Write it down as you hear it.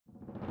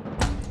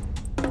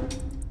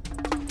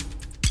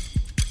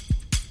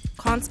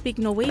can't speak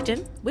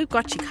Norwegian, we've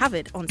got you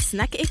covered on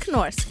Snack ik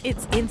Norsk.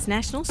 It's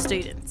international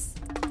students.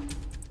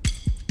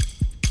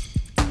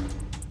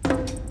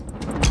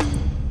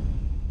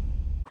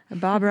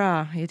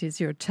 Barbara, it is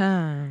your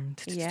turn.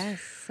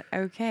 Yes.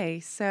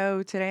 Okay.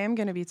 So today I'm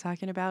going to be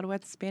talking about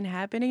what's been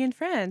happening in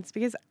France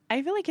because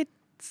I feel like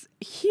it's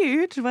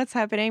huge what's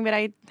happening, but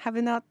I have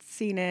not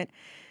seen it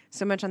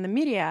so much on the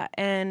media.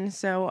 And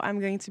so I'm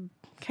going to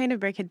kind of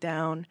break it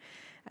down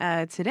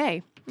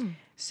today.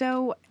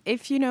 So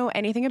if you know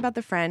anything about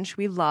the French,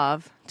 we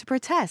love to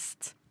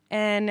protest.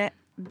 And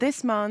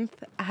this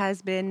month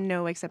has been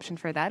no exception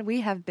for that.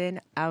 We have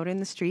been out in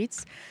the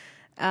streets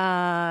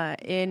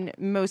in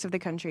most of the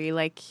country.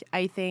 Like,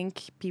 I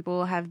think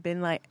people have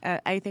been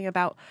I think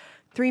about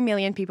 3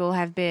 million people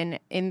have been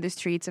in the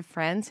streets of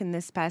France in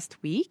this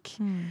past week,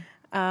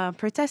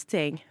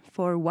 protesting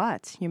for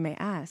what, you may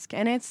ask.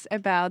 And it's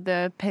about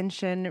the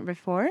pension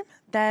reform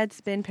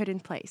that's been put in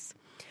place.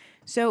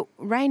 So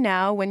right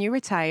now, when you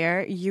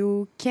retire,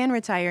 you can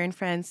retire in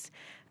France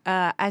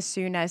as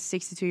soon as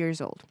 62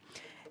 years old.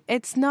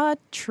 It's not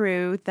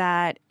true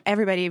that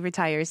everybody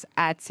retires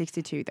at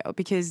 62, though,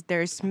 because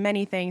there's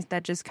many things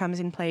that just comes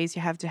in place.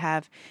 You have to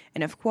have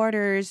enough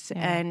quarters,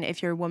 and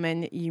if you're a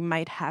woman, you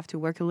might have to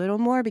work a little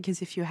more,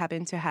 because if you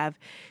happen to have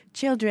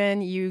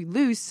children, you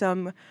lose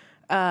some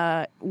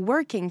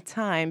working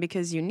time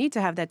because you need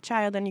to have that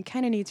child, and you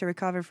kind of need to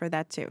recover for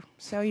that, too.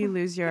 So you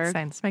lose your...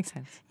 Makes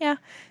sense. Yeah.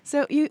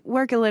 So you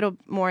work a little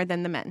more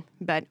than the men,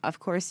 but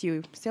of course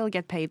you still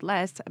get paid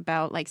less,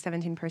 about like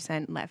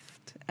 17%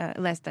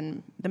 less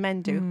than the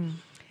men do.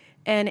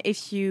 And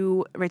if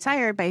you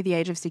retire by the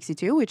age of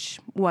 62, which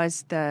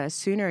was the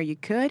sooner you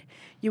could,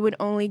 you would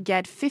only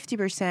get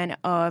 50%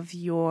 of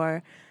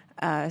your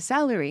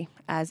salary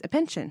as a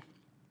pension,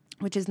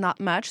 which is not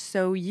much.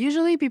 So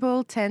usually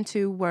people tend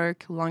to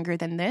work longer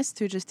than this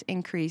to just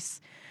increase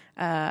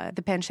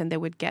the pension they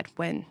would get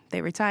when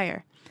they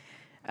retire.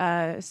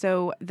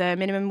 So the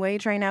minimum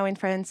wage right now in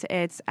France,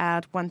 it's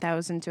at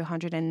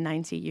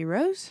 1,290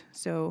 euros.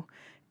 So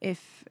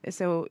if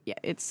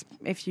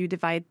you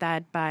divide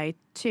that by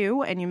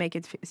 2 and you make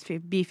it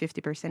be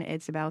 50%,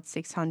 it's about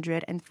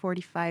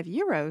 645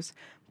 euros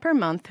per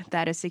month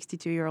that a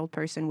 62-year-old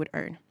person would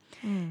earn.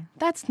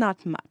 That's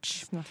not much.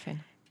 It's nothing.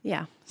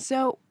 Yeah.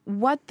 So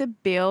what the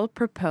bill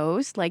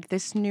proposed, like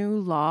this new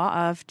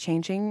law of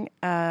changing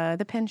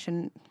the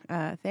pension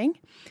thing,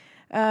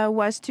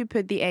 was to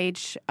put the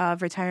age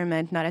of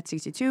retirement not at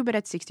 62, but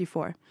at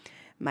 64.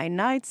 Might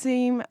not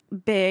seem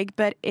big,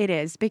 but it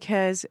is,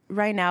 because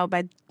right now,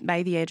 by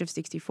the age of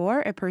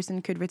 64, a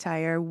person could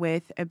retire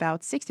with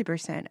about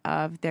 60%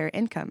 of their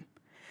income.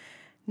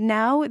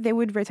 Now they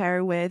would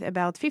retire with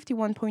about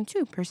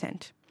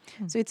 51.2%.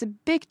 So it's a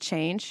big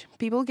change.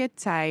 People get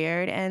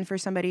tired, and for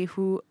somebody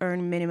who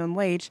earn minimum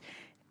wage,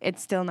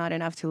 it's still not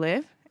enough to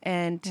live.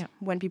 And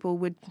when people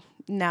would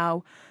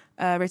now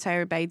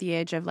retire by the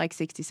age of like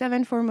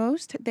 67 for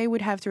most, they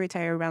would have to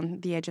retire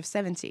around the age of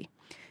 70.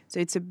 So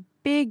it's a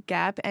big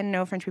gap, and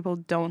no, French people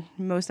don't,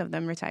 most of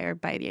them retire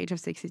by the age of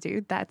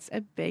 62. That's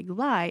a big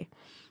lie.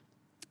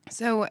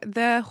 So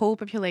the whole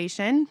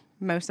population,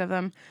 most of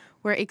them,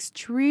 were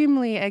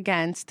extremely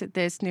against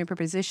this new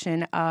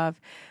proposition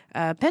of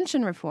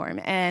pension reform.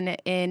 And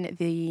in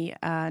the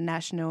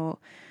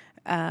National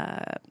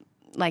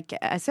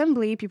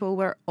Assembly, people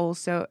were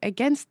also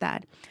against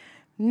that.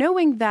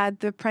 Knowing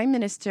that the Prime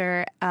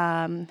Minister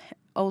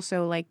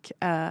also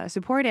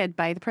supported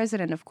by the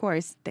president, of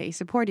course, they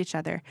support each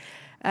other.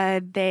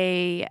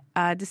 They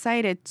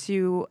decided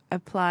to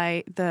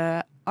apply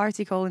the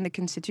article in the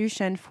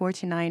Constitution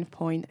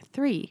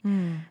 49.3.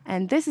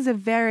 And this is a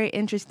very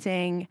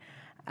interesting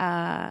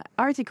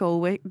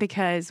article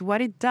because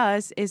what it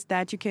does is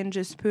that you can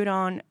just put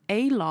on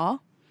a law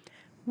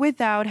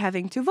without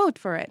having to vote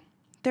for it.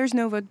 There's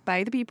no vote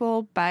by the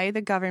people, by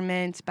the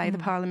government, by the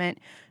parliament.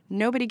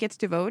 Nobody gets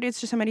to vote.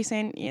 It's just somebody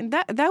saying,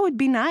 that would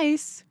be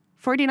nice.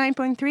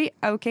 49.3,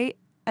 okay,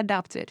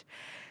 adopt it.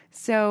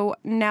 So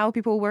now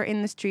people were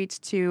in the streets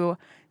to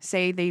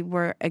say they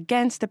were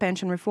against the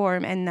pension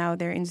reform, and now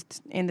they're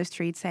in the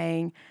streets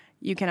saying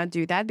you cannot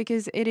do that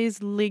because it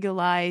is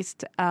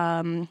legalized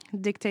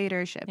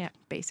dictatorship,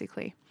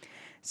 basically.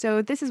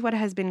 So this is what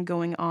has been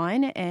going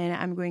on, and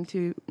I'm going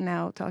to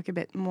now talk a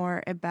bit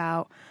more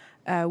about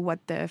what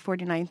the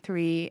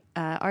 49.3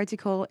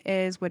 article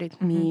is, what it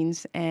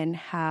means, and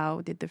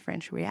how did the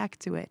French react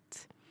to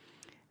it.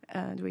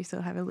 Do we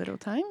still have a little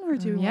time, or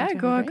do you want to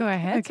go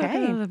ahead. Okay. Talk a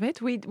little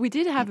bit. We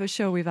did have a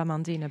show with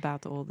Amandine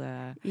about all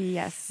the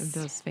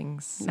those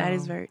things. So That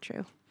is very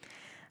true.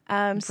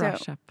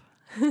 Brush up.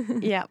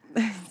 Yeah.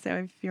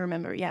 So if you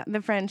remember,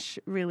 the French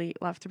really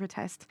love to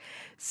protest.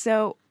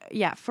 So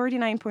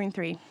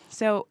 49.3.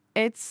 So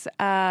it's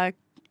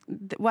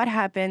what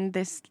happened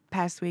this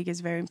past week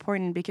is very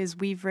important because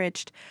we've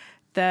reached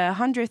the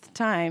 100th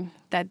time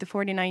that the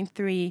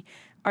 49.3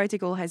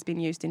 article has been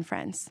used in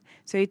France.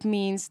 So it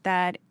means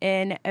that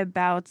in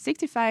about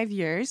 65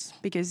 years,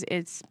 because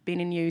it's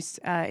been in use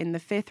in the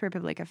Fifth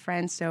Republic of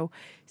France, so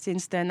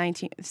since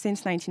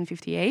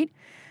 1958,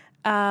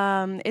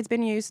 it's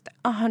been used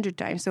 100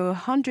 times. So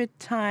 100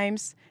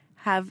 times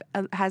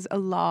has a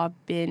law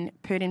been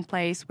put in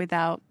place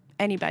without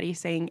anybody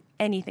saying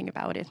anything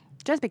about it,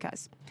 just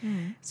because.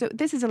 So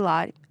this is a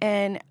lot.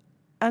 And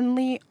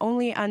only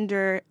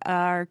under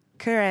our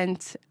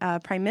current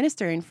Prime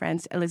Minister in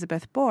France,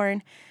 Elizabeth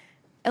Borne,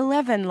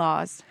 11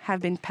 laws have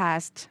been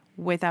passed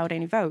without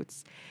any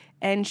votes.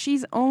 And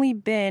she's only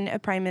been a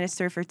prime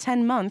minister for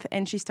 10 months,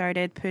 and she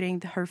started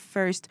putting her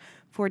first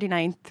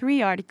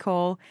 49.3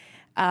 article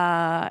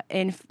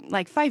in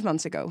 5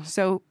 months ago.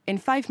 So in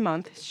 5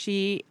 months,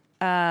 she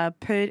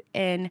put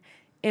in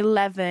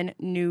 11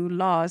 new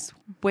laws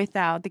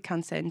without the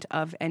consent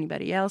of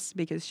anybody else,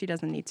 because she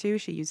doesn't need to.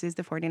 She uses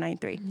the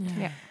 49.3.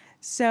 Yeah.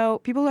 So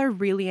people are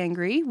really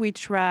angry. We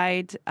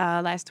tried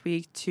last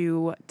week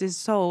to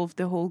dissolve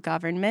the whole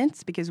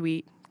government, because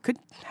we could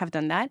have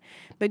done that,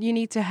 but you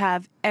need to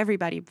have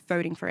everybody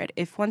voting for it.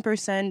 If one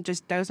person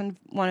just doesn't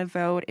want to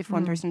vote, if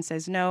one person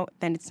says no,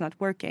 then it's not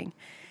working.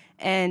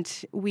 And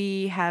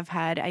we have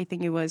had, I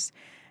think it was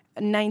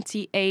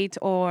 98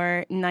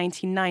 or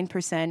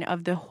 99%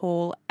 of the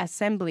whole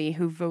assembly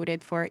who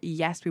voted for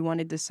yes, we want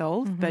to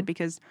dissolve, but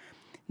because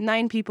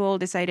 9 people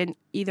decided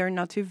either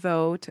not to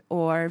vote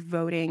or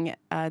voting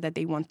that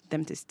they want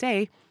them to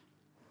stay,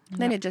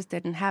 then it just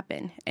didn't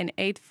happen. And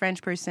 8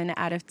 French person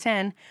out of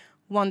 10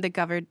 want the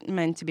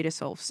government to be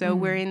dissolved. So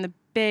we're in the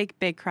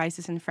big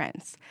crisis in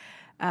France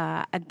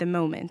at the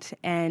moment.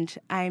 And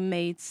I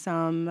made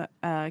some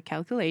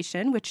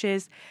calculation,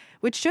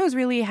 which shows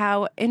really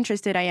how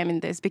interested I am in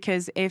this,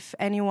 because if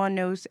anyone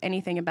knows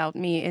anything about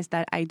me, is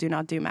that I do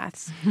not do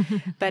maths.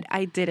 But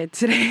I did it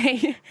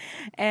today.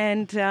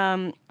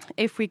 And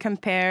if we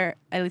compare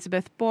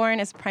Elizabeth Borne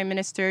as prime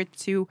minister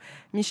to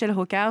Michel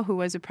Rocard, who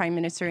was a prime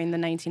minister in the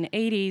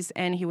 1980s,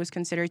 and he was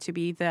considered to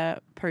be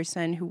the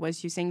person who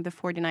was using the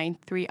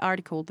 49.3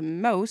 article the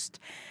most,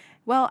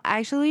 well,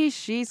 actually,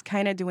 she's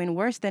kind of doing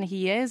worse than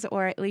he is,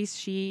 or at least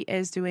she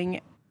is doing,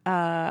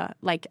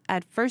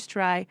 at first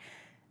try,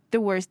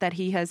 the worst that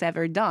he has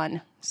ever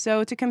done.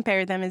 So to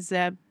compare them is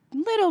a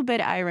little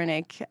bit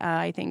ironic,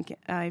 I think,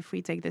 if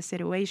we take the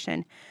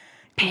situation.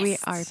 Pissed. We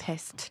are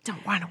pissed.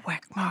 Don't want to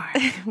work more.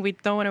 We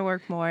don't want to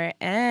work more.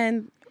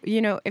 And,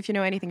 if you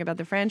know anything about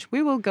the French,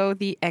 we will go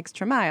the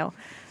extra mile.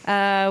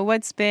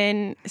 What's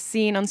been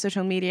seen on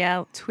social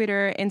media,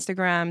 Twitter,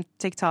 Instagram,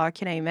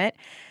 TikTok, you name it,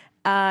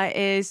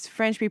 is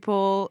French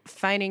people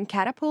finding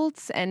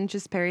catapults and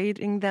just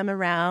parading them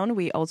around.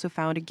 We also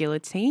found a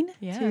guillotine.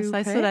 Yes,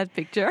 I saw that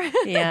picture.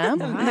 Yeah.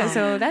 Wow.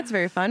 So that's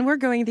very fun. We're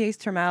going the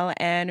extra mile,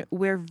 and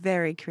we're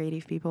very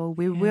creative people.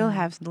 We will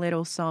have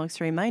little songs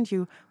to remind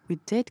you. We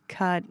did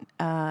cut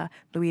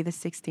Louis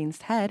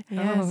XVI's head.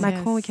 Yes,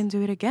 Macron, we yes. can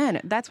do it again.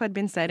 That's what's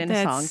been said in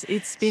the song.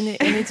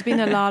 It's been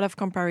a lot of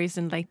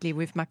comparison lately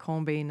with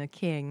Macron being a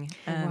king.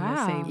 And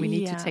Wow. say we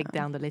need Yeah. to take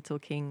down the little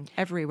king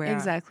everywhere.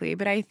 Exactly.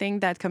 But I think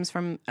that comes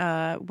from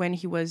when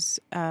he was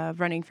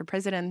running for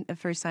president the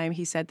first time.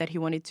 He said that he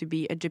wanted to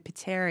be a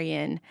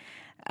Jupiterian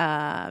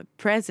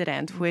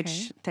president,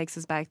 which takes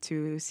us back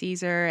to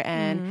Caesar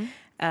and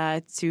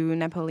to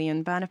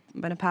Napoleon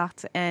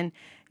Bonaparte. And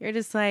you're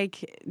just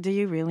like, do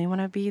you really want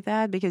to be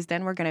that? Because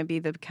then we're going to be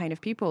the kind of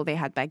people they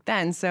had back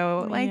then.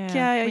 So, We you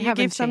haven't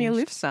give some, you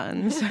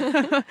changed. lose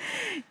some.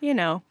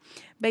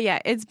 But yeah,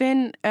 it's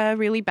been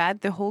really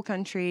bad. The whole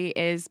country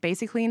is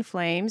basically in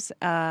flames.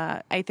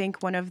 I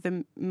think one of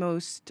the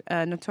most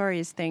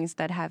notorious things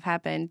that have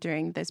happened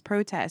during these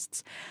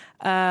protests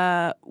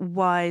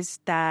was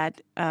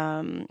that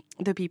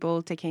the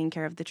people taking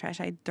care of the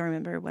trash, I don't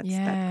remember what's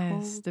that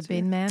called. The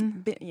bin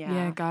man.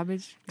 Yeah.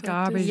 Garbage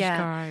Yeah.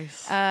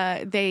 guys.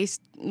 They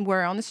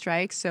were on a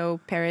strike, so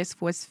Paris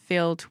was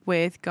filled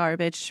with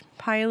garbage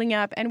piling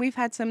up, and we've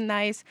had some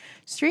nice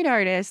street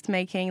artists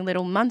making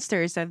little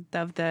monsters of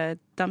the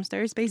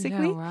dumpsters,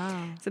 basically. Yeah,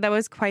 wow. So that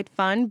was quite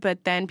fun,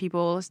 but then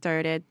people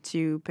started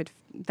to put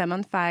them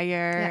on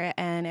fire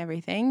and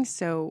everything.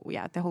 So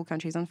yeah, the whole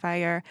country's on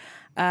fire.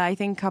 I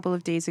think a couple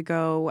of days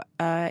ago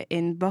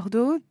in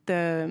Bordeaux,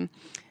 the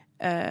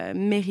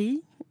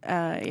mairie,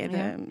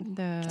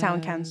 the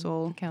town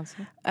council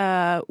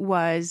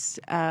was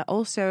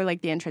also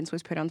the entrance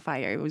was put on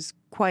fire. It was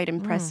quite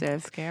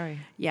impressive. Scary.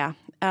 Yeah.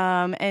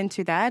 And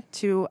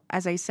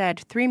as I said,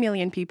 3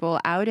 million people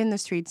out in the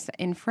streets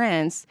in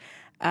France.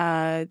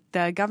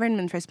 The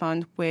government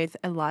respond with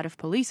a lot of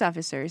police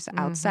officers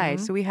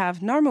outside. So we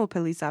have normal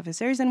police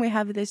officers, and we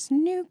have this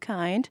new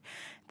kind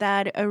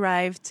that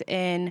arrived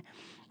in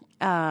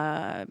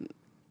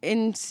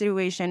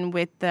situation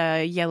with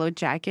the yellow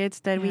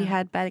jackets that we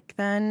had back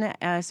then,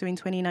 so in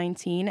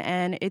 2019,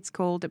 and it's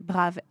called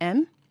Brave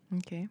M.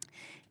 Okay.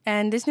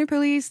 And this new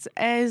police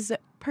is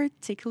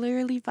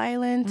particularly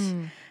violent.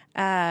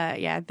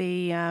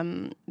 They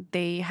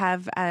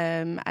have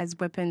as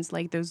weapons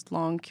those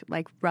long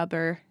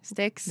rubber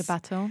sticks. The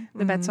baton.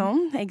 The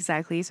baton,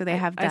 exactly. So they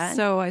have that.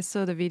 I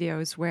saw the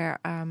videos where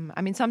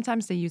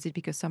sometimes they use it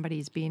because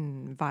somebody's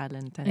been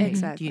violent, and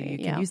Exactly, you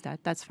can yeah. use that.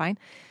 That's fine.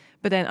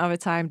 But then over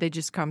time, they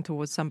just come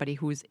towards somebody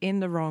who's in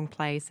the wrong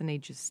place and they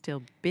just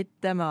still beat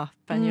them up.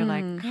 And you're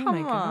like,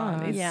 come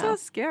on. It's so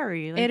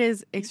scary. Like, it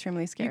is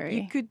extremely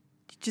scary. You could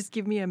just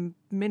give me a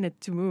minute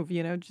to move,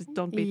 just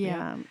don't beat me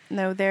up.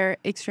 No, they're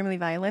extremely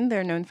violent.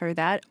 They're known for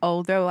that.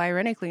 Although,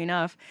 ironically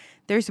enough,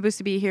 they're supposed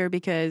to be here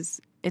because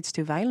it's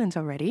too violent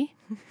already.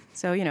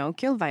 So,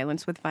 kill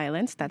violence with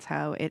violence. That's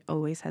how it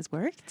always has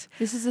worked.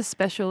 Is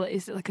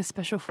it like a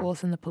special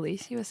force in the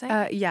police, you were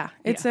saying?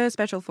 It's a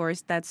special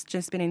force that's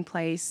just been in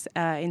place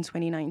in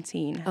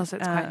 2019. Oh, so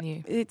it's quite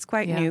new. It's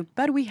quite new.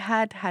 But we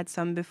had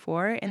some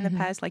before in the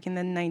past, like in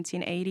the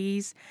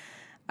 1980s.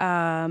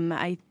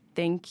 I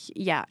think,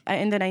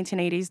 in the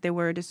 1980s they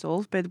were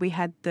dissolved, but we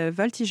had the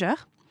Voltigeurs.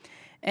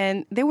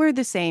 And they were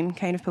the same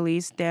kind of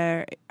police.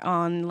 They're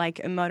on like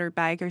a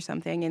motorbike or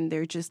something, and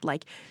they're just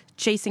like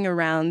chasing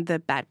around the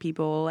bad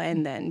people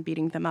and then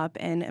beating them up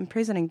and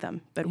imprisoning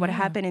them. But what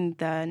happened in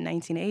the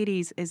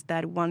 1980s is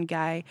that one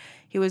guy,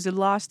 he was a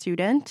law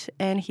student,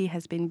 and he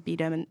has been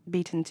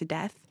beaten to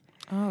death.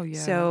 Oh, yeah.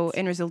 So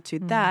in result to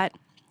that,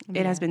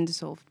 it has been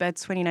dissolved. But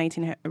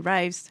 2019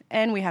 arrives,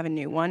 and we have a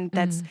new one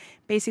that's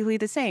basically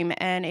the same.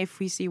 And if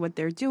we see what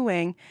they're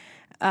doing,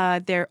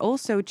 they're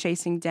also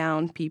chasing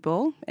down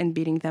people and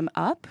beating them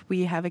up.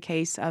 We have a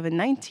case of a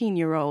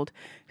 19-year-old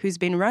who's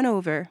been run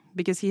over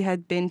because he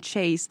had been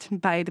chased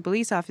by the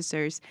police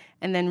officers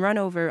and then run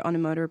over on a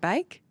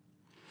motorbike.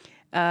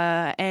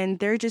 And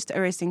they're just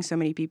arresting so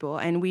many people.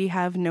 And we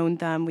have known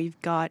them. We've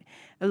got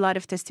a lot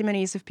of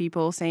testimonies of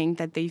people saying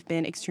that they've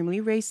been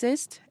extremely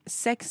racist,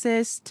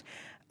 sexist.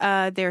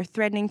 They're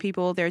threatening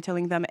people. They're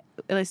telling them,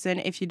 listen,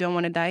 if you don't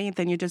want to die,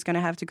 then you're just going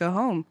to have to go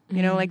home.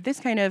 Like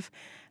this kind of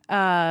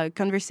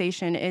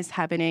conversation is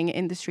happening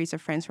in the streets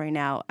of France right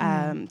now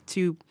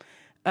to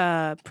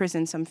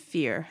present some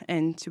fear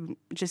and to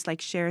just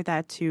like share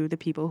that to the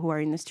people who are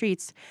in the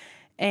streets.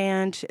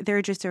 And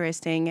they're just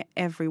arresting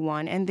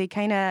everyone. And they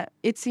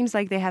it seems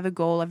like they have a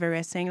goal of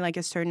arresting like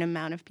a certain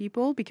amount of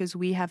people, because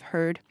we have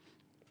heard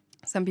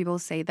some people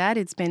say that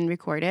it's been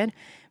recorded,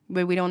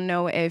 but we don't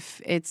know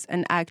if it's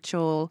an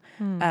actual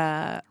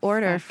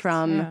order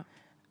from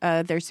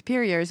their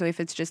superiors, or if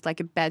it's just like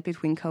a bet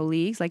between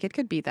colleagues. Like it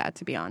could be that,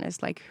 to be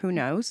honest, like who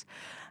knows?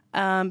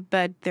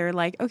 But they're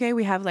like, okay,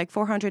 we have like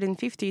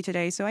 450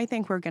 today, so I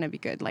think we're going to be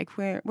good. Like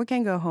we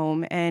can go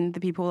home. And the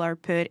people are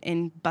put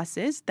in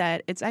buses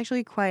that it's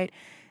actually quite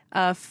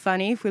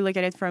funny if we look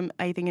at it from,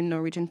 I think, a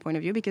Norwegian point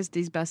of view, because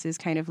these buses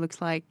kind of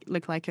look like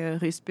a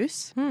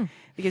Rusbus,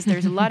 because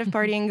there's a lot of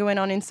partying going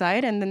on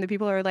inside, and then the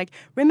people are like,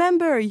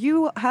 remember,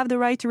 you have the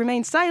right to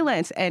remain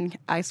silent, and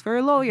ask for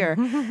a lawyer.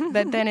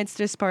 But then it's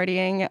just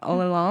partying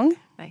all along.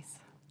 Nice.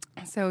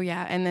 So,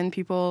 and then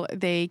people,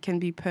 they can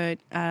be put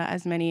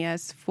as many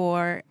as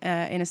 4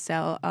 in a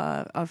cell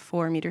of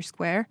 4 meters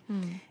square.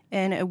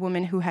 And a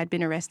woman who had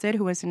been arrested,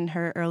 who was in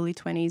her early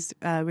 20s,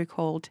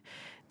 recalled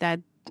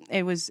that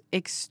it was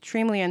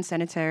extremely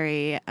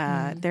unsanitary.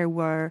 There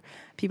were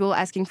people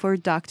asking for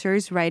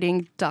doctors,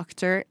 writing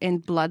doctor in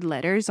blood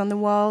letters on the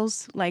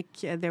walls. Like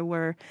there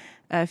were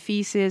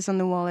feces on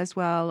the wall as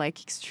well,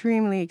 like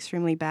extremely,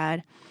 extremely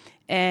bad.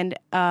 And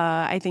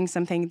I think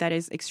something that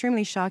is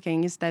extremely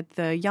shocking is that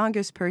the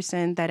youngest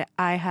person that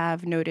I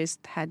have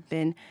noticed had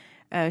been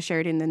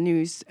shared in the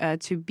news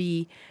to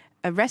be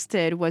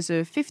arrested was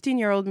a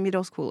 15-year-old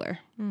middle schooler.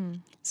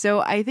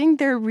 So I think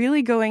they're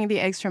really going the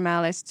extra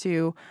malice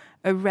to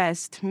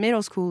arrest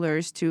middle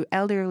schoolers, to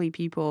elderly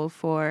people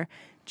for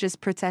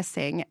just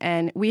protesting.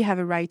 And we have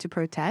a right to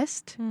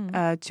protest.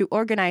 To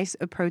organize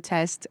a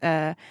protest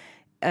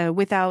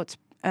without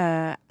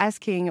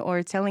asking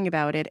or telling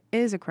about it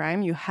is a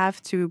crime. You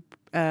have to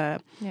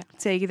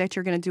say that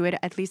you're going to do it.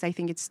 At least I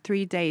think it's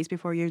 3 days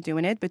before you're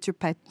doing it. But to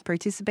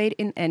participate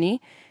in any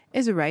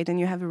is a right, and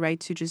you have a right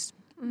to just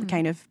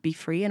kind of be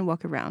free and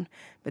walk around.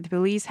 But the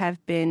police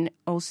have been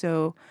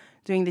also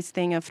doing this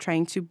thing of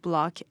trying to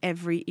block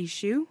every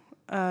issue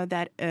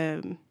that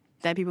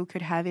people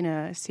could have in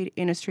a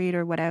street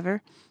or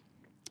whatever,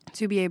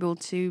 to be able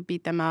to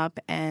beat them up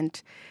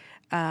and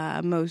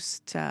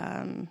most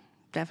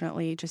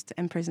definitely just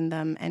imprison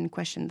them and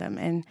question them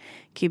and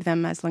keep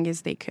them as long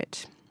as they could.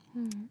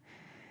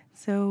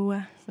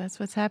 So that's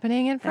what's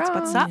happening in France. That's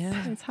what's up.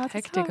 Yeah. It's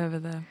hectic over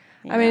there.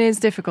 I mean, it's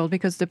difficult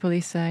because the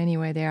police,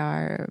 anyway,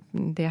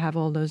 they have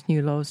all those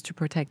new laws to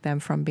protect them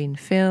from being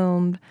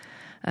filmed,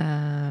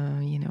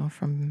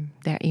 from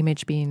their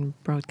image being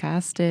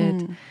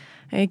broadcasted.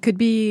 It could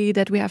be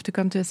that we have to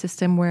come to a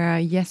system where,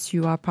 yes,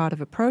 you are part of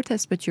a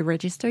protest, but you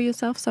register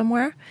yourself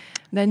somewhere.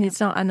 Then it's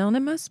not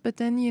anonymous, but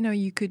then,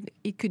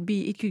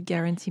 it could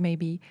guarantee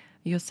maybe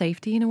your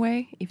safety in a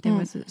way if there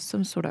was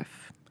some sort of,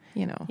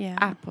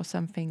 app or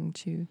something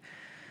to,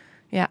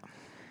 Yeah,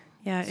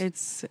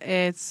 it's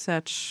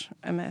such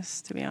a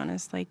mess, to be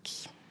honest.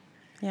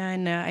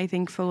 And I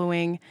think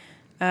following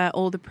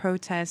all the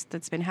protests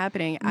that's been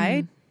happening,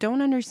 I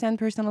don't understand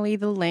personally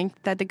the length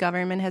that the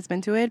government has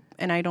been to it,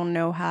 and I don't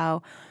know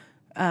how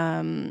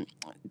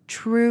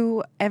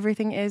true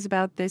everything is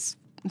about this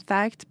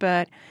fact,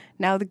 but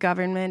now the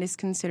government is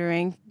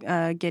considering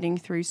getting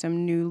through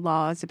some new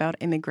laws about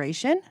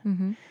immigration.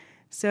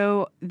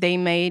 So they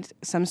made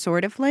some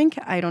sort of link.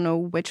 I don't know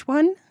which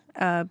one,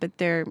 but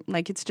they're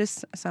like, it's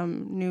just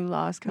some new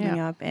laws coming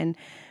up. And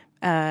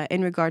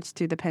in regards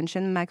to the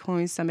pension,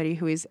 Macron is somebody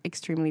who is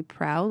extremely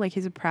proud. Like,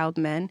 he's a proud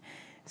man.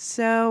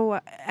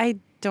 So I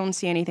don't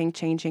see anything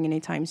changing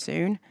anytime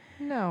soon.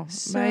 No,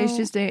 So, but it's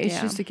just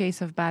yeah. just a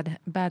case of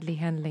badly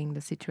handling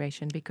the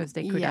situation, because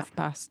they could have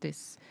passed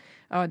this,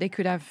 or they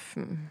could have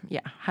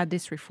had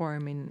this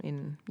reform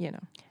in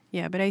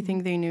Yeah, but I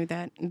think they knew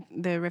that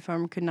the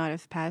reform could not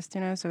have passed,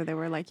 so they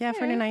were like,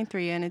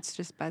 49.3, and it's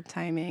just bad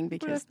timing would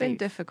because have been they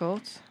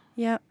difficult.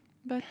 Yeah,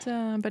 But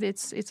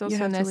it's you also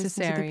have to listen to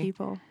the necessary.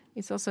 people.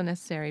 It's also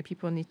necessary.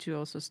 People need to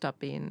also stop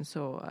being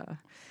so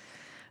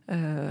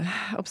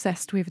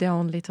obsessed with their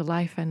own little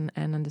life and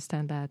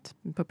understand that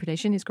the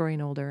population is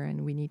growing older,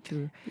 and we need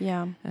to,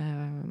 Yeah,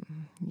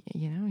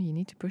 you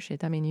need to push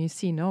it. I mean, you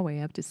see Norway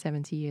up to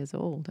 70 years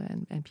old,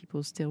 and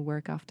people still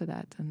work after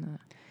that. And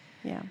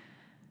yeah.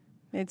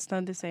 It's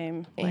not the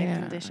same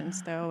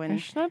conditions, though. And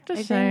it's not the I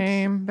think,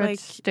 same, but like,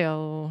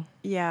 still.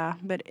 yeah,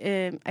 but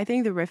I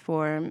think the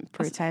reform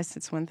protest,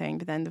 it's one thing,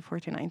 but then the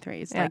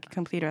 49.3 is like a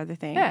complete other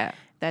thing. Yeah.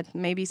 That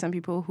maybe some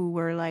people who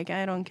were like,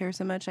 I don't care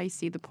so much, I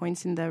see the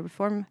points in the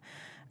reform,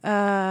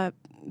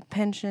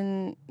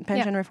 pension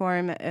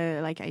reform,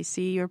 like, I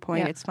see your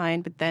point, it's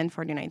fine, but then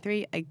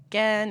 49.3,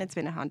 again, it's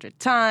been 100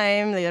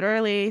 times,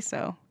 literally,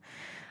 so...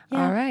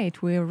 Yeah. All right,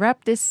 we'll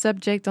wrap this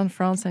subject on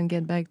France and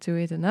get back to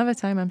it another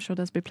time. I'm sure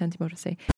there'll be plenty more to say.